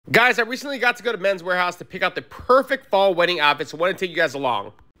Guys, I recently got to go to Men's Warehouse to pick out the perfect fall wedding outfit, so I want to take you guys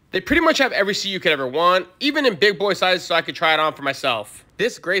along. They pretty much have every suit you could ever want, even in big boy sizes so I could try it on for myself.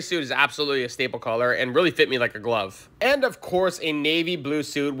 This gray suit is absolutely a staple color and really fit me like a glove. And of course, a navy blue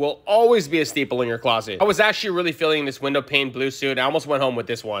suit will always be a staple in your closet. I was actually really feeling this window pane blue suit. I almost went home with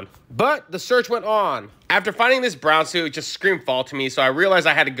this one. But the search went on. After finding this brown suit, it just screamed fall to me, so I realized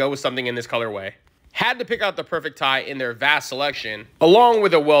I had to go with something in this colorway. Had to pick out the perfect tie in their vast selection, along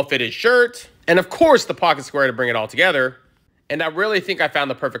with a well-fitted shirt, and of course the pocket square to bring it all together. And I really think I found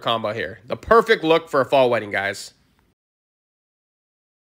the perfect combo here. The perfect look for a fall wedding, guys.